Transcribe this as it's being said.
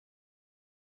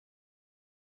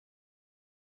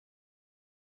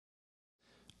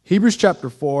Hebrews chapter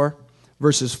 4,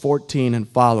 verses 14 and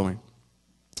following.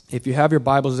 If you have your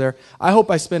Bibles there, I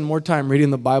hope I spend more time reading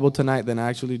the Bible tonight than I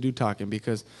actually do talking,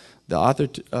 because the author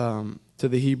to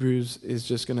the Hebrews is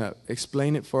just going to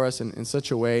explain it for us in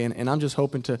such a way, and I'm just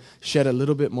hoping to shed a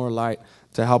little bit more light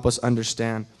to help us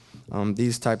understand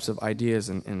these types of ideas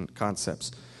and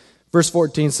concepts. Verse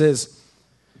 14 says,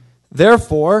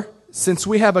 "Therefore, since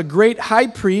we have a great high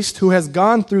priest who has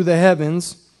gone through the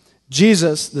heavens,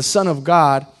 Jesus, the Son of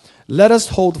God, let us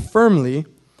hold firmly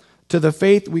to the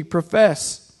faith we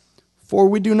profess. For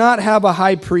we do not have a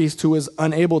high priest who is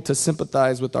unable to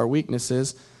sympathize with our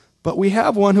weaknesses, but we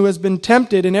have one who has been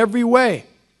tempted in every way,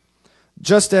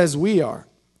 just as we are,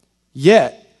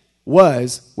 yet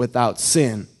was without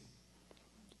sin.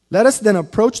 Let us then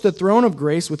approach the throne of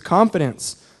grace with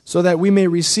confidence, so that we may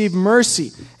receive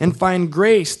mercy and find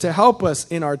grace to help us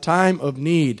in our time of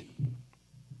need."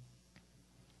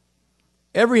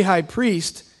 Every high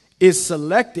priest is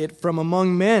selected from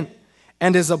among men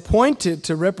and is appointed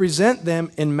to represent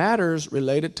them in matters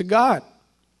related to God,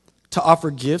 to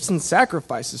offer gifts and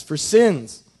sacrifices for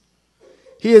sins.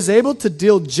 He is able to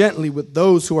deal gently with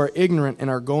those who are ignorant and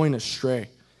are going astray,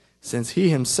 since he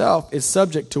himself is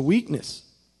subject to weakness.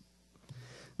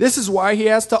 This is why he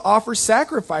has to offer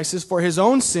sacrifices for his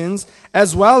own sins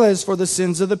as well as for the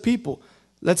sins of the people.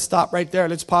 Let's stop right there.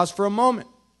 Let's pause for a moment.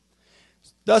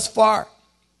 Thus far,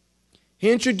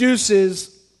 he introduces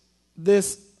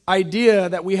this idea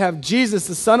that we have Jesus,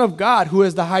 the Son of God, who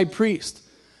is the high priest,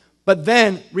 but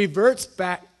then reverts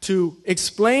back to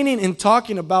explaining and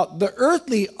talking about the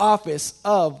earthly office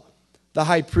of the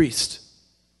high priest.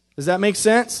 Does that make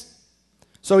sense?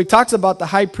 So he talks about the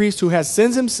high priest who has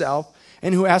sins himself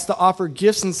and who has to offer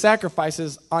gifts and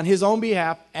sacrifices on his own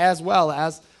behalf as well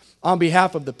as on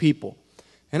behalf of the people.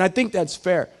 And I think that's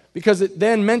fair, because it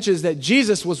then mentions that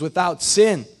Jesus was without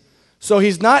sin. So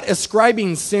he's not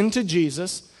ascribing sin to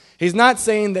Jesus. He's not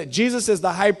saying that Jesus is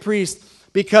the high priest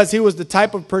because he was the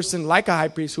type of person like a high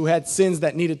priest who had sins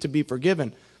that needed to be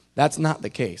forgiven. That's not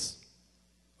the case.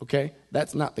 Okay?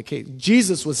 That's not the case.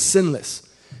 Jesus was sinless.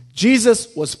 Jesus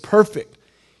was perfect.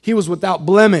 He was without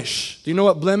blemish. Do you know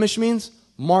what blemish means?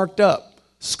 Marked up,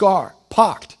 scar,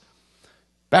 pocked.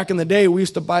 Back in the day, we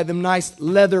used to buy them nice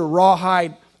leather,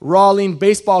 rawhide, rawling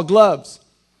baseball gloves.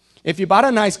 If you bought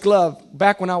a nice glove,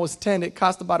 back when I was 10, it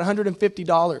cost about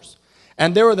 $150.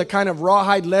 And they were the kind of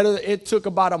rawhide leather that it took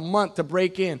about a month to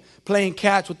break in, playing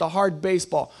catch with the hard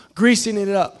baseball, greasing it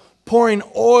up, pouring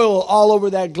oil all over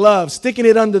that glove, sticking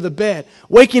it under the bed,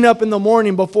 waking up in the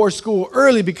morning before school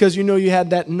early because you know you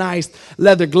had that nice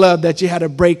leather glove that you had to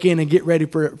break in and get ready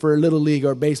for a little league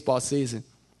or baseball season.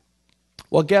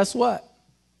 Well, guess what?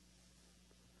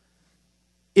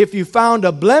 If you found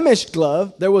a blemished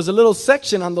glove, there was a little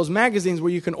section on those magazines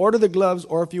where you can order the gloves,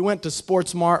 or if you went to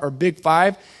Sports Mart or Big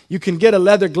Five, you can get a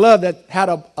leather glove that had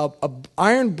a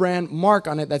iron brand mark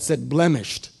on it that said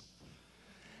blemished.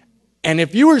 And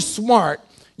if you were smart,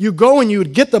 you go and you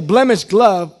would get the blemished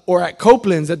glove, or at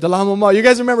Copeland's at the Lama Mall. You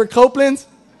guys remember Copeland's?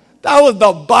 That was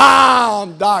the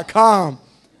bomb.com.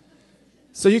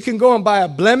 So you can go and buy a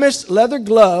blemished leather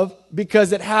glove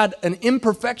because it had an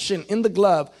imperfection in the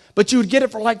glove, but you would get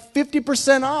it for like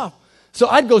 50% off. So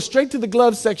I'd go straight to the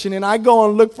glove section and I'd go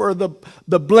and look for the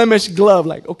blemished glove.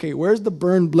 Like, okay, where's the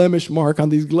burned blemish mark on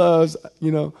these gloves?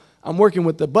 You know, I'm working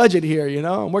with the budget here,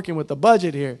 I'm working with the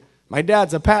budget here. My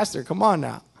dad's a pastor. Come on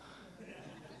now.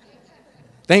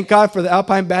 Thank God for the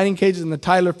Alpine batting cages and the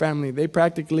Tyler family. They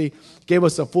practically gave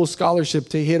us a full scholarship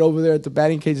to hit over there at the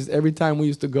batting cages every time we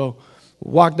used to go.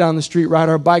 Walk down the street, ride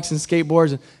our bikes and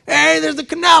skateboards. And, hey, there's the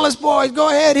Canales boys. Go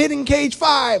ahead, hit in cage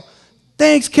 5.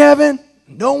 Thanks, Kevin.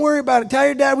 Don't worry about it. Tell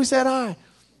your dad we said hi.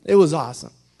 It was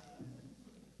awesome.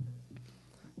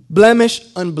 Blemish,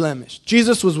 unblemished.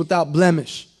 Jesus was without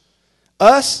blemish.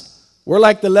 Us, we're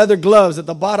like the leather gloves at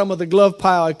the bottom of the glove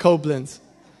pile at Copeland's.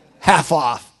 Half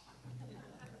off.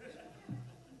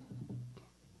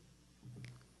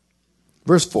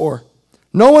 Verse 4.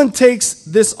 No one takes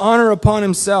this honor upon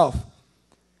himself.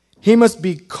 He must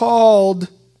be called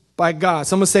by God.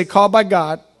 Someone say, called by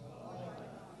God.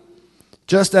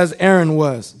 Just as Aaron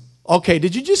was. Okay,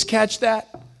 did you just catch that?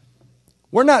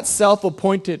 We're not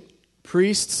self-appointed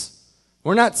priests.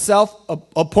 We're not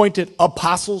self-appointed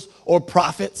apostles or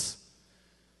prophets.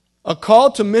 A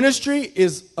call to ministry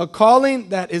is a calling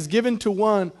that is given to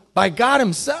one by God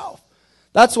himself.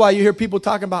 That's why you hear people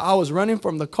talking about, I was running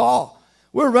from the call.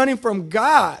 We're running from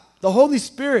God, the Holy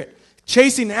Spirit,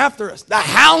 chasing after us. The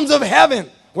hounds of heaven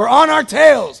were on our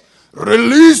tails.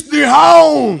 Release the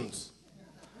hounds.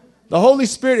 The Holy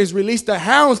Spirit has released the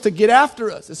hounds to get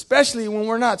after us, especially when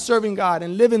we're not serving God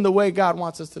and living the way God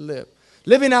wants us to live.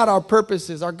 living out our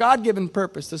purposes, our God-given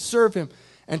purpose to serve him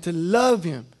and to love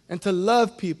him and to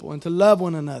love people and to love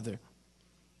one another.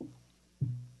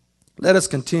 Let us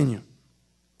continue.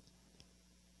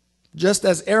 Just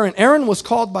as Aaron was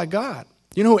called by God.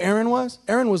 You know who Aaron was?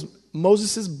 Aaron was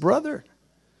Moses' brother.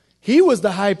 He was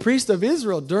the high priest of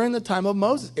Israel during the time of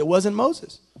Moses. It wasn't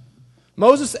Moses.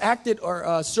 Moses acted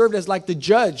or served as like the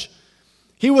judge.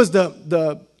 He was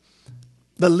the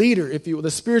leader, if you will, the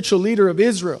spiritual leader of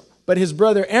Israel. But his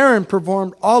brother Aaron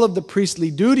performed all of the priestly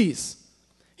duties.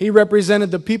 He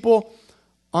represented the people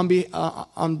on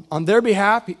their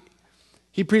behalf.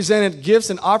 He presented gifts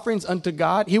and offerings unto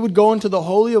God. He would go into the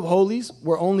Holy of Holies,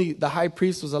 where only the high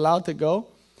priest was allowed to go.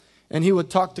 And he would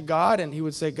talk to God, and he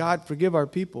would say, God, forgive our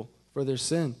people for their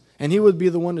sin. And he would be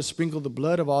the one to sprinkle the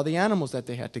blood of all the animals that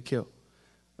they had to kill.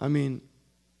 I mean,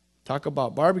 talk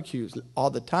about barbecues all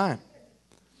the time.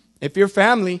 If your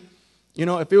family,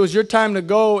 if it was your time to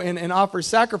go and offer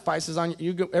sacrifices,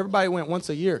 everybody went once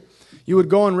a year. You would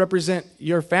go and represent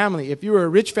your family. If you were a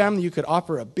rich family, you could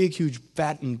offer a big, huge,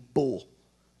 fattened bull,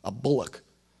 a bullock.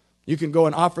 You can go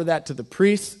and offer that to the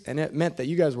priests, and it meant that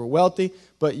you guys were wealthy,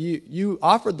 but you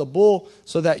offered the bull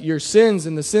so that your sins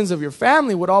and the sins of your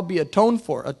family would all be atoned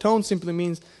for. Atone simply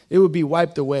means it would be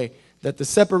wiped away, that the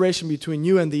separation between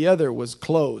you and the other was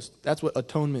closed. That's what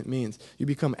atonement means. You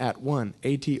become at one,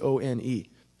 A-T-O-N-E,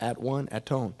 at one,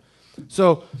 atone.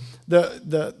 So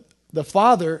the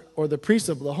father or the priest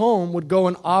of the home would go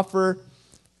and offer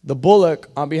the bullock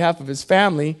on behalf of his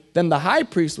family. Then the high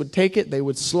priest would take it, they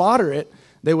would slaughter it,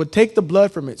 they would take the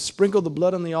blood from it, sprinkle the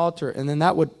blood on the altar, and then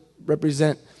that would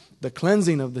represent the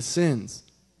cleansing of the sins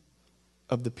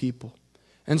of the people.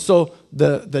 And so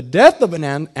the death of an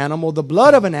animal, the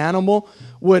blood of an animal,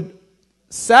 would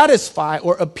satisfy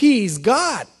or appease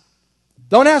God.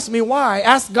 Don't ask me why.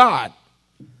 Ask God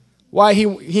why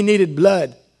he needed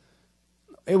blood.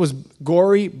 It was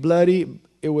gory, bloody,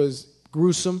 it was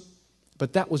gruesome,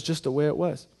 but that was just the way it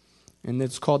was. And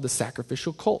it's called the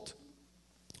sacrificial cult.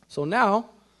 So now,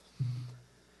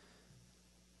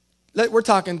 we're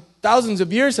talking thousands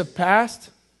of years have passed.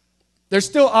 They're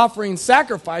still offering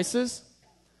sacrifices.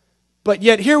 But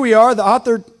yet here we are, the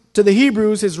author to the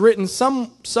Hebrews has written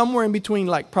somewhere in between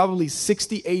like probably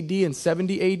 60 AD and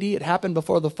 70 AD. It happened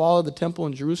before the fall of the temple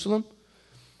in Jerusalem.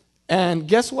 And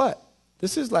guess what?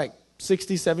 This is like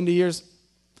 60, 70 years,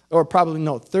 or probably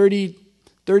 30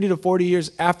 to 40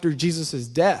 years after Jesus'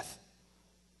 death.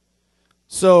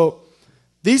 So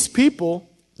these people,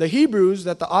 the Hebrews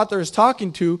that the author is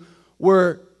talking to,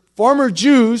 were former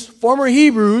Jews, former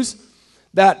Hebrews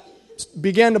that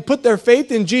began to put their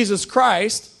faith in Jesus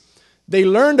Christ. They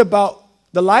learned about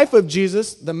the life of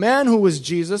Jesus, the man who was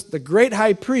Jesus, the great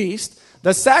high priest,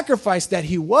 the sacrifice that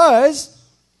he was,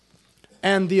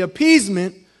 and the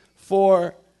appeasement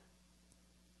for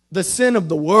the sin of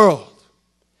the world.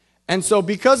 And so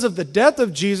because of the death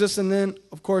of Jesus, and then,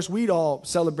 of course, we'd all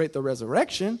celebrate the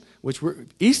resurrection,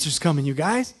 Easter's coming, you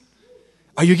guys.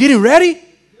 Are you getting ready?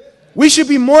 We should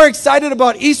be more excited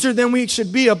about Easter than we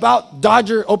should be about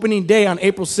Dodger opening day on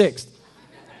April 6th.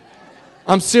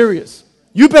 I'm serious.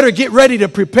 You better get ready to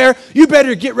prepare. You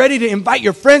better get ready to invite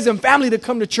your friends and family to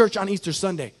come to church on Easter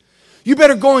Sunday. You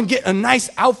better go and get a nice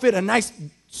outfit, a nice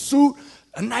suit,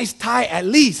 a nice tie at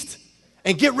least,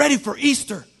 and get ready for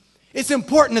Easter. It's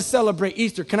important to celebrate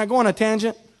Easter. Can I go on a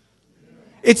tangent?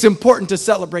 It's important to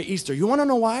celebrate Easter. You want to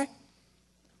know why?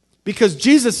 Because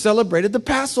Jesus celebrated the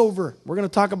Passover. We're going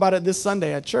to talk about it this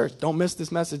Sunday at church. Don't miss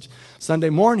this message Sunday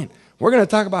morning. We're going to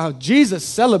talk about how Jesus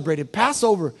celebrated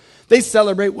Passover. They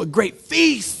celebrate with great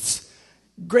feasts,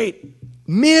 great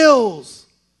meals.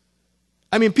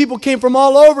 I mean, people came from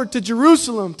all over to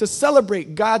Jerusalem to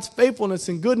celebrate God's faithfulness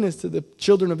and goodness to the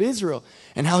children of Israel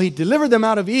and how he delivered them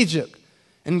out of Egypt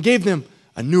and gave them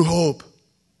a new hope.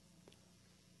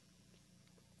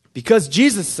 Because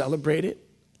Jesus celebrated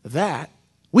that,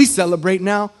 we celebrate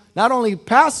now not only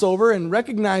Passover and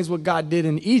recognize what God did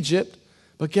in Egypt,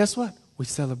 but guess what? We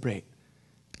celebrate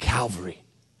Calvary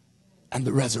and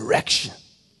the resurrection.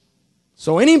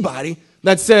 So anybody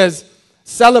that says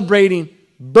celebrating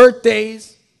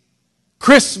birthdays,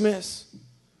 Christmas,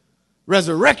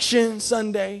 Resurrection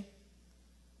Sunday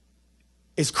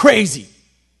is crazy.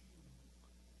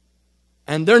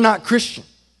 And they're not Christian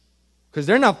because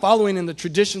they're not following in the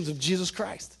traditions of Jesus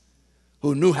Christ,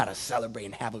 who knew how to celebrate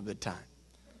and have a good time.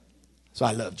 So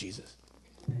I love Jesus.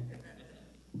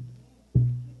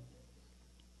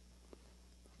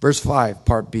 Verse 5,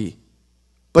 part B.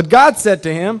 But God said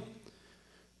to him,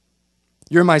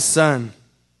 "You're my son.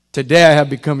 Today I have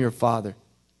become your father."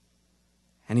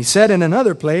 And he said in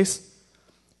another place,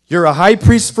 "You're a high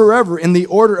priest forever in the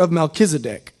order of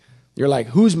Melchizedek." You're like,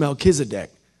 who's Melchizedek?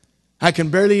 I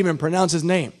can barely even pronounce his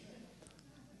name.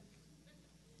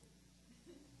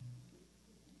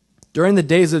 During the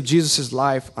days of Jesus'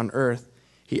 life on earth,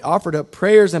 he offered up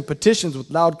prayers and petitions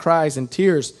with loud cries and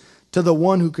tears to the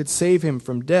one who could save him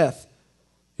from death.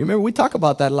 You remember, we talk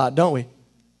about that a lot, don't we?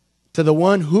 To the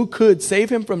one who could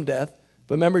save him from death.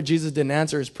 But remember, Jesus didn't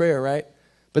answer his prayer, right?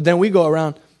 But then we go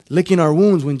around licking our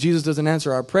wounds when Jesus doesn't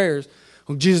answer our prayers.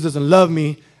 When Jesus doesn't love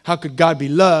me, how could God be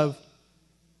love?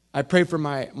 I prayed for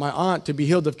my aunt to be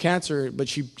healed of cancer, but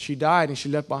she died and she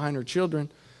left behind her children.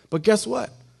 But guess what?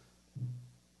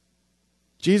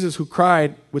 Jesus, who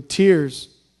cried with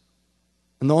tears,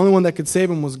 and the only one that could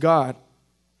save him was God,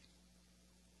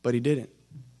 but he didn't.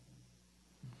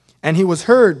 And he was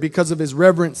heard because of his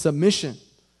reverent submission.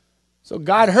 So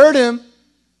God heard him,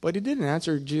 but he didn't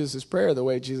answer Jesus' prayer the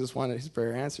way Jesus wanted his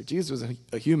prayer answered. Jesus was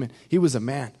a human. He was a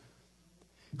man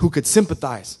who could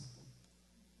sympathize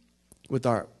with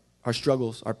our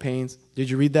struggles, our pains. Did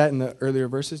you read that in the earlier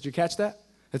verses? Did you catch that?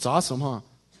 It's awesome, huh?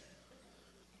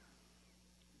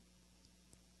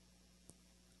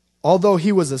 Although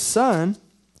he was a son,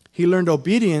 he learned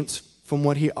obedience from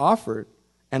what he offered.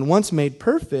 And once made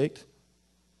perfect,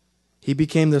 he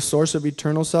became the source of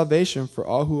eternal salvation for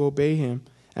all who obey him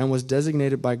and was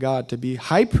designated by God to be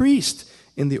high priest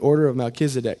in the order of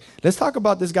Melchizedek. Let's talk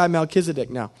about this guy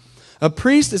Melchizedek now. A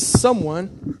priest is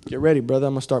someone, get ready, brother,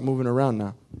 I'm going to start moving around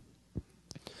now.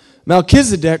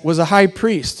 Melchizedek was a high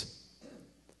priest.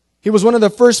 He was one of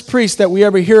the first priests that we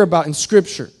ever hear about in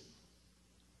Scripture.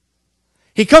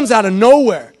 He comes out of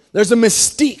nowhere. There's a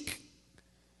mystique.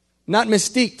 Not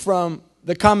mystique from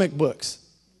the comic books.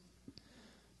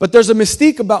 But there's a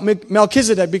mystique about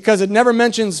Melchizedek because it never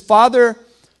mentions father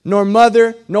nor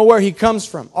mother, nor where he comes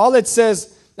from. All it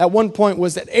says at one point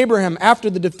was that Abraham,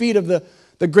 after the defeat of the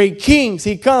great kings,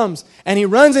 he comes and he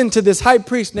runs into this high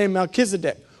priest named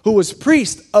Melchizedek, who was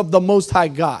priest of the Most High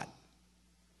God.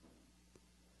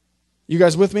 You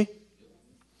guys with me?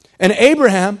 And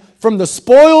Abraham, from the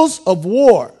spoils of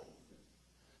war,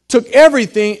 took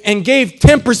everything and gave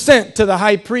 10% to the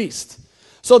high priest.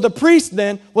 So the priest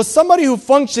then was somebody who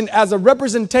functioned as a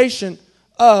representation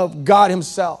of God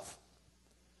himself.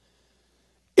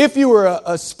 If you were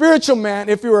a spiritual man,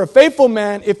 if you were a faithful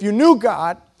man, if you knew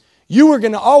God, you were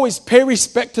going to always pay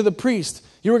respect to the priest.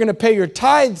 You were going to pay your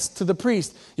tithes to the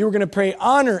priest. You were going to pay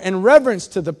honor and reverence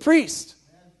to the priest.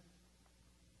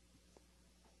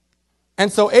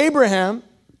 And so Abraham,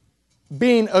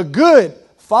 being a good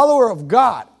follower of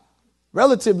God,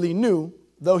 relatively new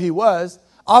though he was,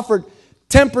 offered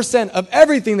 10% of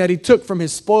everything that he took from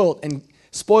his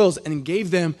spoils and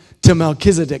gave them to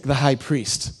Melchizedek, the high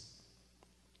priest.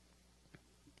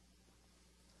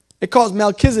 It calls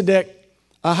Melchizedek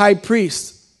a high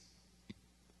priest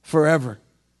forever.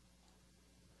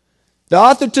 The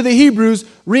author to the Hebrews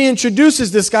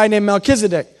reintroduces this guy named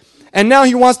Melchizedek. And now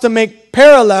he wants to make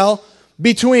parallel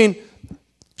between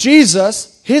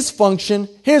Jesus, his function,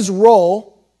 his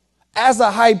role as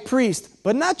a high priest,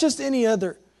 but not just any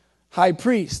other high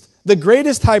priest, the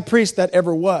greatest high priest that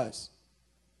ever was.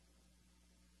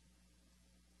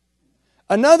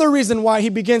 Another reason why he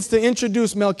begins to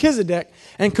introduce Melchizedek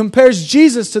and compares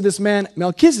Jesus to this man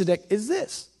Melchizedek is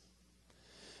this.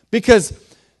 Because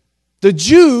the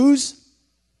Jews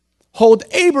hold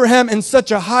Abraham in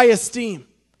such a high esteem.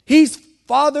 He's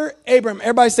Father Abraham.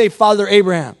 Everybody say Father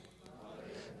Abraham.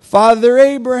 Father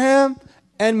Abraham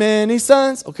and many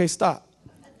sons. Okay, stop.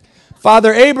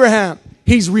 Father Abraham,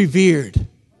 he's revered.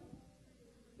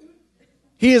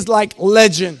 He is like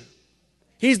legend.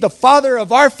 He's the father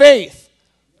of our faith.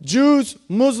 Jews,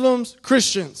 Muslims,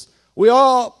 Christians. We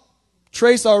all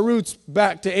trace our roots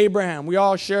back to Abraham. We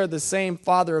all share the same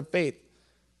father of faith,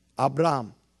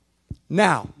 Abraham.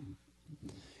 Now,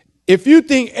 if you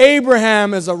think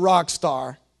Abraham is a rock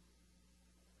star,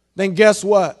 then guess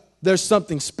what? There's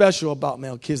something special about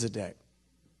Melchizedek.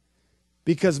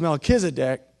 Because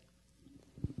Melchizedek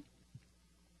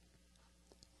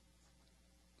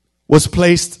was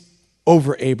placed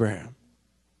over Abraham.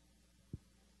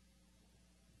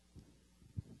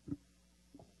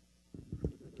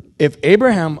 If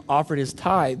Abraham offered his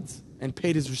tithes and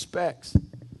paid his respects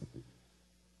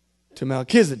to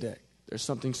Melchizedek, there's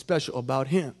something special about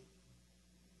him.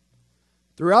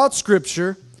 Throughout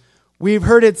Scripture, we've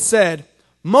heard it said,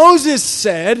 Moses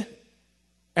said,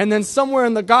 and then somewhere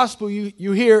in the gospel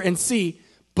you hear and see,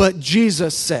 but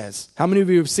Jesus says. How many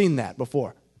of you have seen that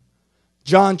before?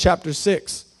 John chapter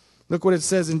 6. Look what it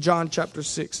says in John chapter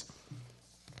 6.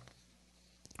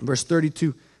 Verse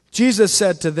 32. Jesus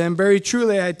said to them, very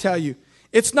truly I tell you,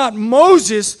 it's not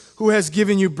Moses who has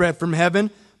given you bread from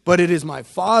heaven, but it is my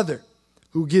Father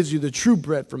who gives you the true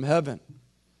bread from heaven.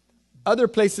 Other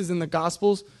places in the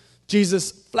Gospels,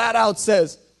 Jesus flat out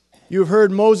says, you've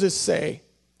heard Moses say,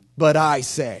 but I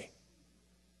say.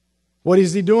 What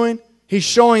is he doing? He's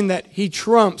showing that he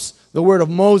trumps the word of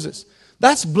Moses.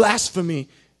 That's blasphemy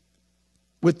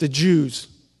with the Jews.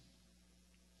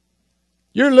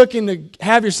 You're looking to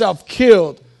have yourself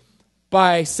killed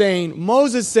by saying,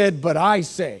 Moses said, but I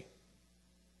say.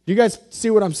 You guys see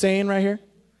what I'm saying right here?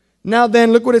 Now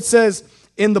then, look what it says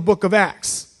in the book of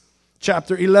Acts,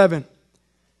 chapter 11.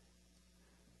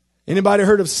 Anybody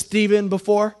heard of Stephen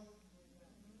before?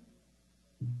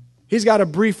 He's got a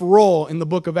brief role in the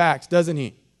book of Acts, doesn't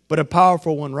he? But a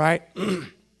powerful one, right?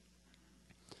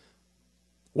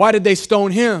 Why did they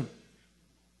stone him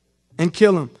and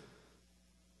kill him?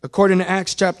 According to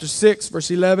Acts chapter 6, verse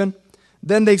 11,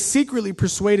 then they secretly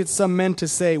persuaded some men to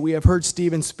say, we have heard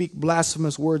Stephen speak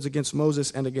blasphemous words against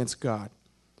Moses and against God.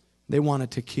 They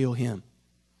wanted to kill him.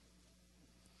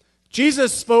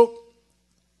 Jesus spoke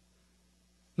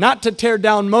not to tear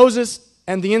down Moses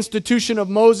and the institution of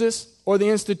Moses or the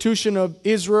institution of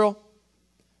Israel,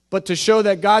 but to show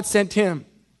that God sent him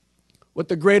with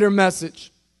the greater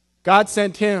message. God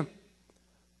sent him,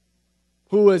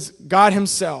 who was God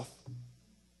himself,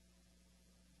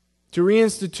 to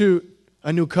reinstitute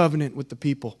a new covenant with the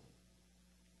people.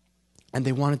 And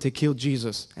they wanted to kill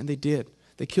Jesus, and they did.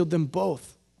 They killed them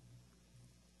both.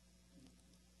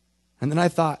 And then I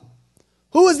thought,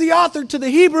 who is the author to the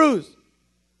Hebrews?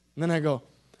 And then I go,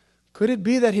 could it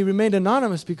be that he remained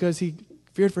anonymous because he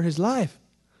feared for his life?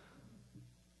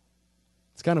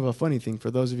 It's kind of a funny thing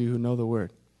for those of you who know the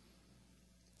word.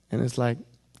 And it's like,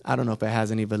 I don't know if it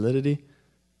has any validity,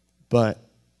 but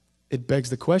it begs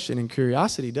the question and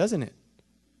curiosity, doesn't it?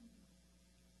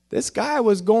 This guy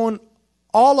was going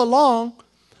all along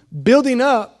building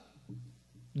up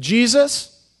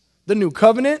Jesus, the new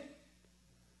covenant,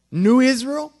 new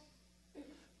Israel,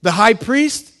 the high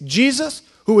priest, Jesus,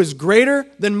 who is greater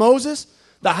than Moses,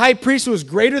 the high priest who is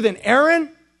greater than Aaron,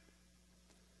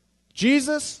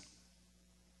 Jesus,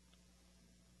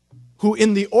 who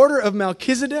in the order of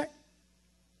Melchizedek.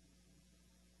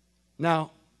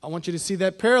 Now, I want you to see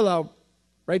that parallel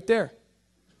right there.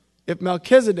 If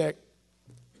Melchizedek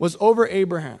was over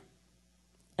Abraham,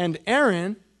 and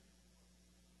Aaron,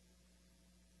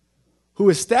 who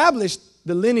established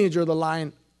the lineage or the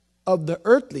line of the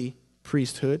earthly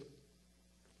priesthood,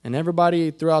 and everybody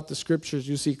throughout the scriptures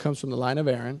you see comes from the line of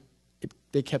Aaron,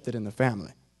 they kept it in the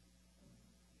family.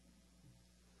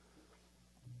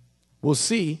 We'll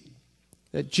see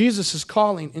that Jesus'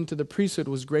 calling into the priesthood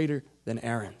was greater than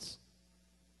Aaron's.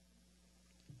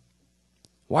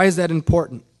 Why is that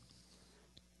important?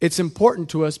 It's important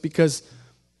to us because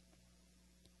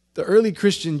the early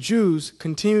Christian Jews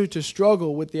continued to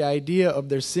struggle with the idea of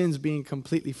their sins being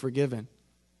completely forgiven.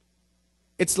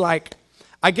 It's like,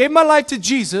 I gave my life to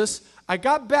Jesus, I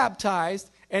got baptized,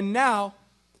 and now,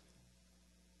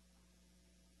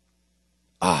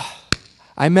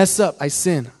 I mess up, I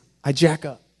sin, I jack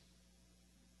up.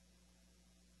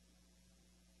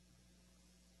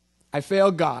 I fail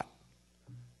God.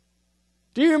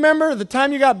 Do you remember the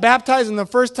time you got baptized and the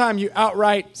first time you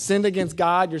outright sinned against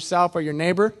God, yourself, or your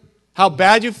neighbor? How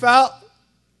bad you felt?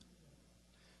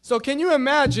 So can you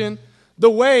imagine the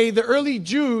way the early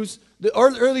Jews, the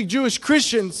early Jewish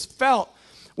Christians felt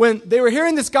when they were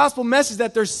hearing this gospel message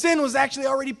that their sin was actually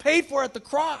already paid for at the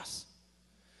cross?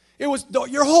 It was,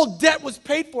 your whole debt was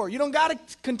paid for. You don't got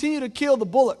to continue to kill the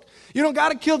bullock. You don't got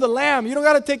to kill the lamb. You don't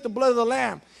got to take the blood of the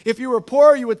lamb. If you were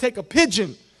poor, you would take a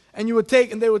pigeon. And they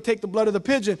would take the blood of the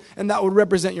pigeon, and that would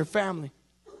represent your family.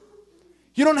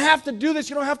 You don't have to do this.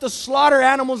 You don't have to slaughter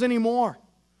animals anymore.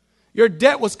 Your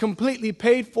debt was completely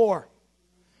paid for.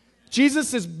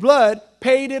 Jesus' blood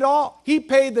paid it all. He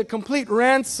paid the complete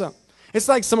ransom. It's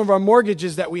like some of our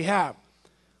mortgages that we have.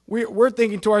 We're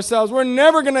thinking to ourselves, we're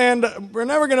never going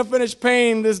to finish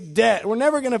paying this debt. We're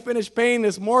never going to finish paying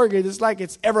this mortgage. It's like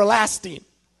it's everlasting.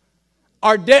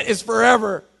 Our debt is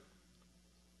forever.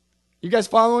 You guys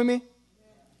following me?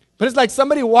 But it's like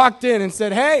somebody walked in and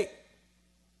said, hey,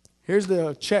 here's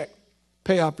the check.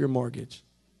 Pay off your mortgage.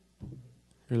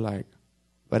 You're like,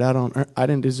 but I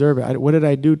didn't deserve it. What did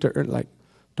I do to earn? Like,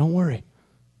 don't worry.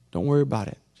 Don't worry about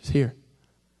it. Just here.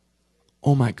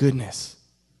 Oh my goodness.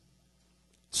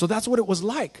 So that's what it was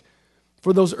like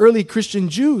for those early Christian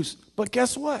Jews. But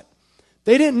guess what?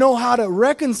 They didn't know how to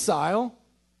reconcile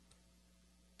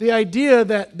the idea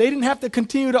that they didn't have to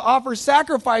continue to offer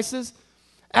sacrifices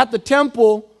at the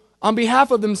temple on behalf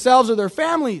of themselves or their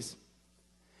families.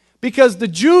 Because the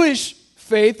Jewish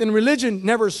faith and religion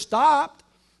never stopped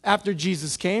after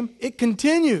Jesus came. It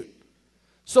continued.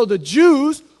 So the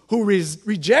Jews who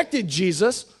rejected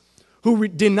Jesus, who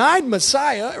denied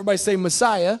Messiah, everybody say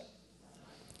Messiah,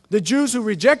 the Jews who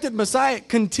rejected Messiah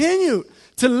continued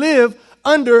to live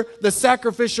under the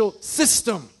sacrificial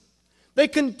system. They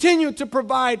continued to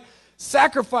provide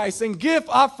sacrifice and gift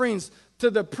offerings to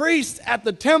the priests at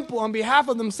the temple on behalf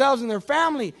of themselves and their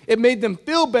family. It made them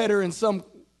feel better in some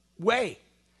way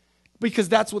because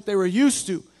that's what they were used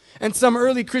to. And some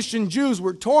early Christian Jews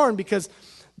were torn because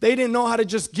they didn't know how to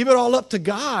just give it all up to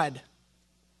God.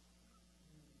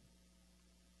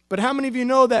 But how many of you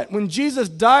know that when Jesus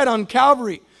died on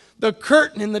Calvary, the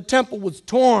curtain in the temple was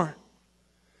torn?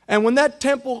 And when that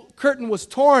temple curtain was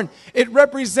torn, it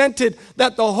represented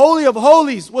that the Holy of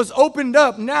Holies was opened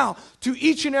up now to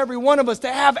each and every one of us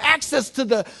to have access to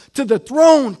the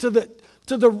throne, to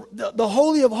the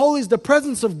Holy of Holies, the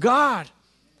presence of God.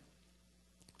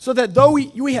 So that though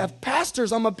we have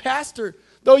pastors, I'm a pastor,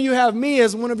 though you have me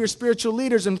as one of your spiritual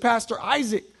leaders and Pastor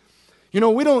Isaac, we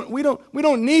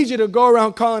don't need you to go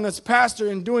around calling us pastor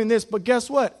and doing this. But guess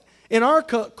what? In our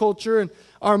culture and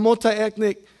our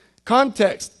multi-ethnic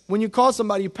context, when you call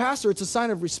somebody pastor, it's a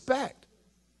sign of respect,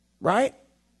 right?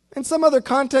 In some other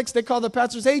context, they call the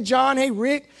pastors, hey, John, hey,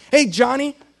 Rick, hey,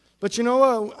 Johnny. But you know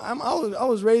what? I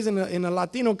was raised in a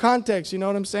Latino context, you know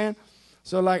what I'm saying?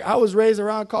 So like I was raised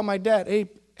around, I call my dad, hey,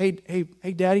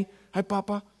 Daddy, hi,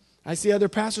 Papa. I see other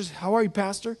pastors, how are you,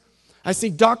 Pastor? I see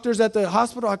doctors at the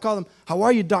hospital, I call them, how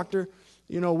are you, Dr.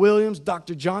 Williams,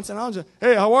 Dr. Johnson? I was just,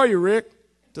 hey, how are you, Rick?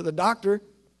 To the doctor.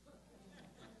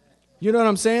 You know what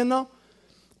I'm saying, though?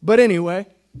 But anyway,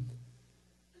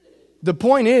 the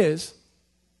point is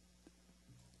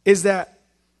that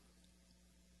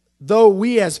though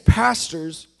we as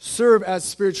pastors serve as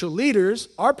spiritual leaders,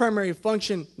 our primary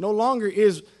function no longer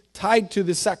is tied to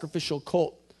the sacrificial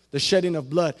cult, the shedding of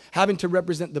blood, having to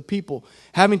represent the people,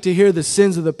 having to hear the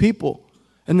sins of the people,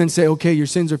 and then say, okay, your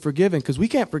sins are forgiven, because we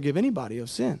can't forgive anybody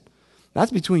of sin.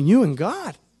 That's between you and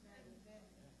God.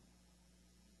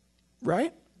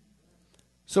 Right?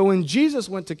 So when Jesus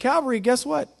went to Calvary, guess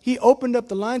what? He opened up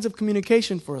the lines of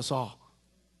communication for us all.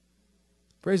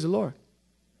 Praise the Lord.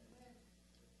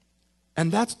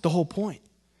 And that's the whole point,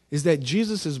 is that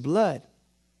Jesus' blood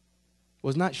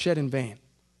was not shed in vain.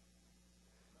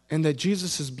 And that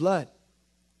Jesus' blood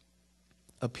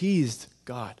appeased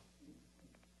God.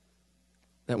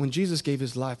 That when Jesus gave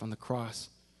his life on the cross,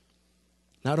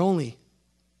 not only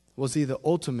was he the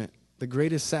ultimate, the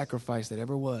greatest sacrifice that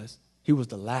ever was, he was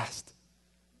the last.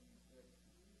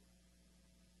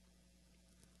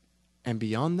 And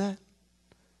beyond that,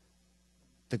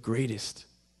 the greatest,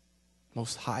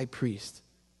 most high priest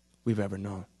we've ever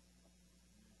known.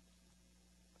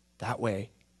 That way,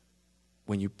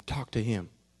 when you talk to him,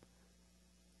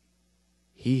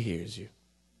 he hears you.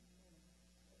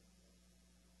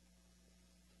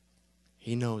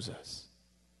 He knows us.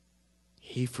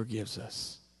 He forgives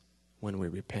us when we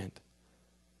repent.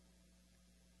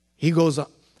 He goes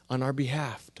on our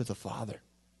behalf to the Father.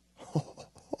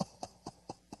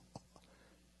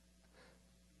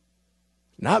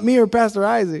 Not me or Pastor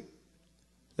Isaac.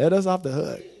 Let us off the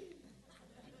hook.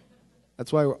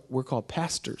 That's why we're called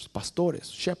pastors,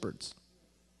 pastores, shepherds.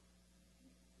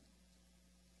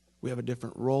 We have a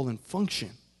different role and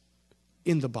function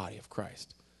in the body of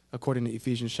Christ, according to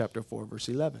Ephesians chapter 4, verse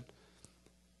 11.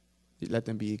 Let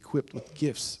them be equipped with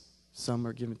gifts. Some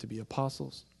are given to be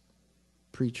apostles,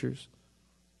 preachers,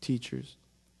 teachers,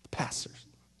 pastors.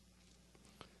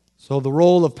 So the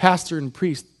role of pastor and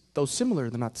priest, though similar,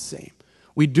 they're not the same.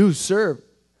 We do serve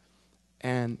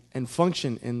and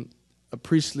function in a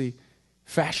priestly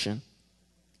fashion,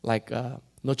 like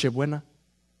Noche Buena.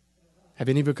 Have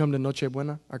any of you come to Noche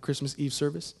Buena, our Christmas Eve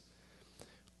service?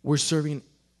 We're serving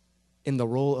in the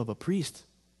role of a priest,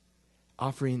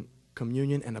 offering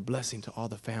communion and a blessing to all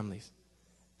the families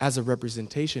as a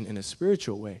representation in a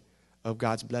spiritual way of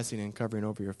God's blessing and covering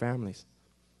over your families.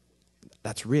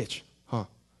 That's rich, huh?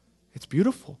 It's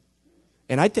beautiful.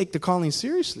 And I take the calling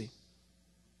seriously.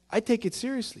 I take it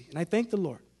seriously, and I thank the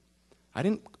Lord. I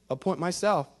didn't appoint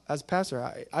myself as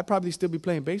pastor. I'd probably still be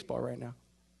playing baseball right now.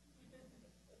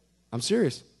 I'm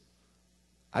serious.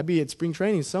 I'd be at spring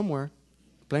training somewhere,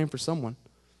 playing for someone.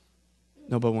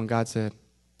 No, but when God said,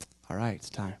 all right, it's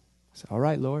time. I said, all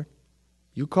right, Lord,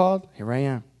 you called, here I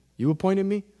am. You appointed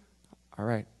me, all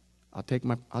right, I'll take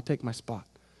my spot.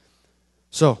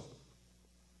 So,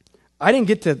 I didn't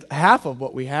get to half of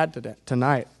what we had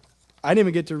tonight. I didn't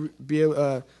even get to be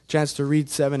a chance to read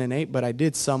 7 and 8, but I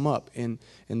did sum up in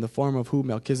the form of who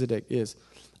Melchizedek is.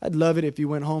 I'd love it if you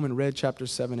went home and read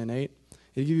chapters 7 and 8.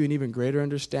 It'd give you an even greater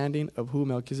understanding of who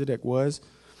Melchizedek was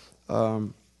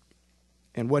and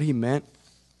what he meant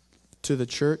to the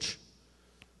church.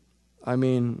 I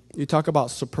mean, you talk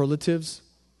about superlatives.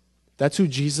 That's who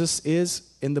Jesus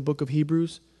is in the book of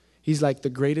Hebrews. He's like the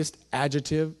greatest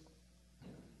adjective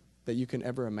that you can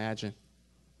ever imagine.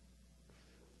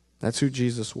 That's who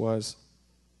Jesus was.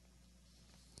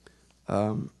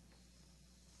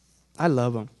 I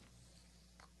love him.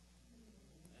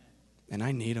 And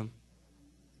I need him.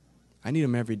 I need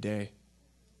him every day.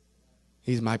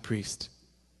 He's my priest.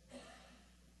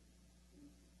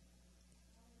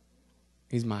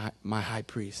 He's my high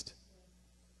priest.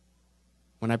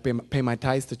 When I pay my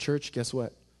tithes to church, guess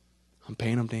what? I'm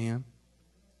paying them to him.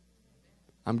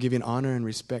 I'm giving honor and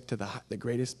respect to the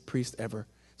greatest priest ever.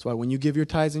 That's why when you give your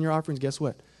tithes and your offerings, guess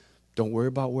what? Don't worry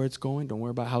about where it's going. Don't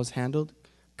worry about how it's handled.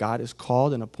 God has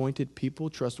called and appointed people,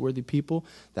 trustworthy people,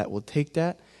 that will take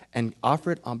that and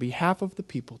offer it on behalf of the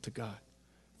people to God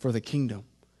for the kingdom.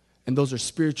 And those are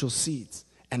spiritual seeds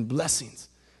and blessings.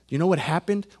 Do you know what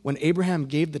happened when Abraham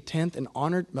gave the tenth and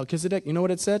honored Melchizedek? You know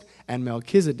what it said? And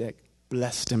Melchizedek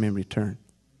blessed him in return.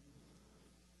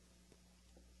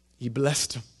 He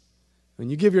blessed him. When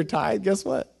you give your tithe, guess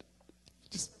what?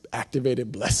 Just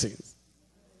activated blessings.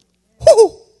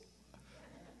 Whoo!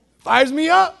 Fires me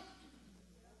up.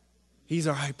 He's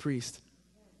our high priest.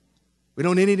 We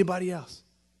don't need anybody else.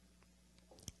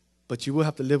 But you will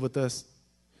have to live with us.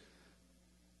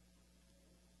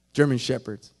 German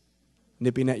shepherds,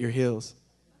 nipping at your heels,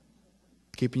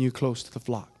 keeping you close to the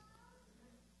flock.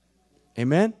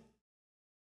 Amen?